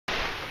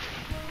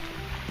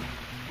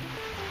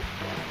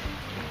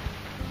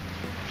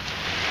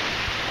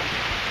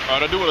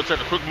I do want to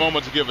take a quick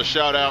moment to give a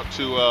shout out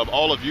to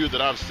all of you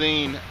that I've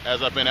seen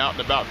as I've been out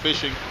and about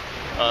fishing.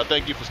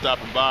 Thank you for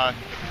stopping by.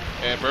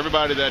 And for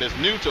everybody that is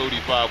new to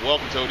OD5,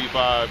 welcome to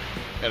OD5.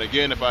 And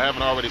again, if I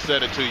haven't already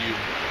said it to you,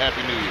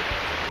 Happy New Year.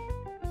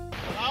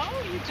 Oh,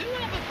 you do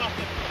have a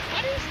puffer.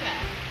 What is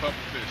that?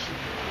 Puffer fish.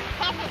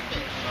 Puffer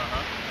fish.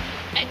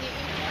 Uh-huh. And you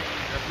eat them?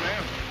 Yes,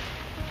 ma'am.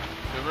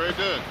 They're very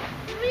good.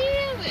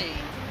 Really?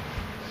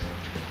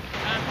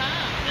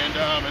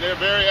 And they're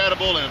very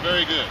edible and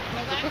very good.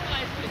 Well, that's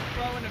nice to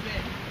throw in a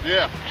bit.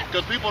 Yeah,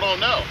 because people don't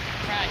know.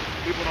 Right.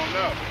 People don't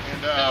know.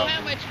 And So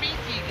how much meat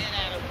do you get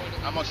out of one of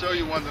them? I'm gonna show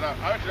you one that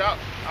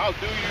I'll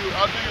do you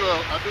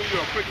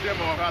a quick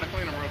demo of how to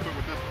clean them real quick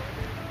with this one,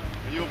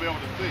 and you'll be able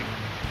to see.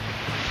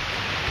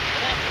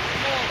 That's a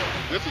smaller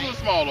one. This is a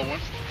smaller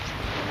one.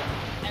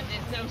 And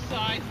there's no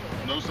size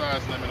limit. No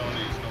size limit on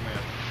these, no man.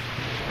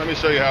 Let me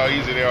show you how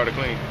easy they are to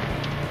clean.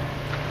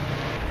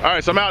 All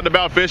right, so I'm out and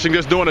about fishing,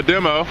 just doing a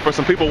demo for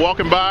some people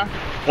walking by,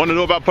 want to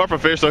know about puffer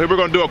fish. So here we're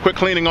gonna do a quick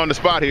cleaning on the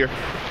spot here.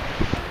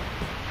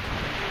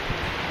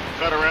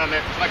 Cut around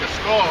that, it's like a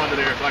skull under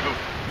there, it's like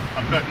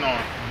I'm cutting on.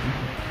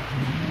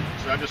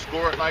 So I just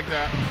score it like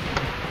that.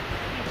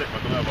 I'm gonna take my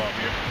glove off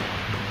here.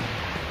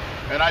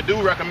 And I do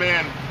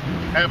recommend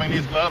having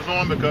these gloves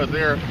on because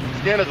their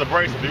skin is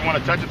abrasive. You want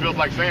to touch it, feels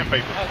like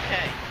sandpaper.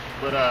 Okay.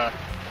 But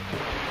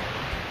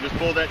just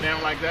pull that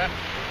down like that.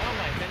 Oh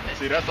my goodness.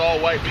 See, that's all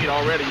white meat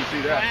already, you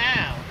see that?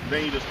 Wow.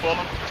 Then you just pull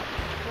them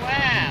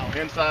Wow.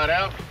 inside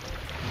out,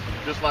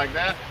 just like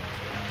that.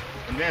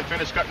 And then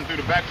finish cutting through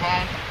the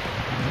backbone.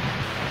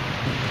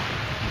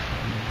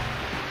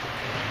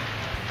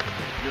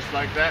 Just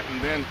like that,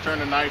 and then turn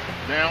the knife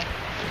down,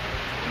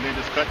 and then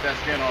just cut that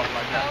skin off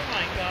like that. Oh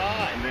my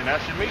God. And then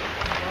that's your meat.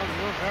 Well,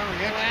 you're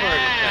very expert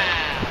at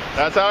that. Wow.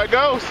 That's how it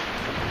goes.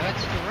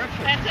 That's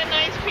terrific. That's a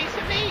nice piece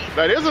of meat.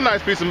 That is a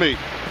nice piece of meat.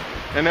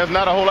 And there's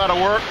not a whole lot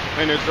of work,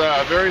 and it's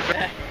very,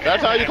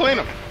 that's how you clean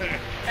them.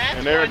 That's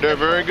And they're wonderful.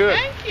 very good.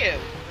 Thank you.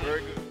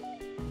 Very good.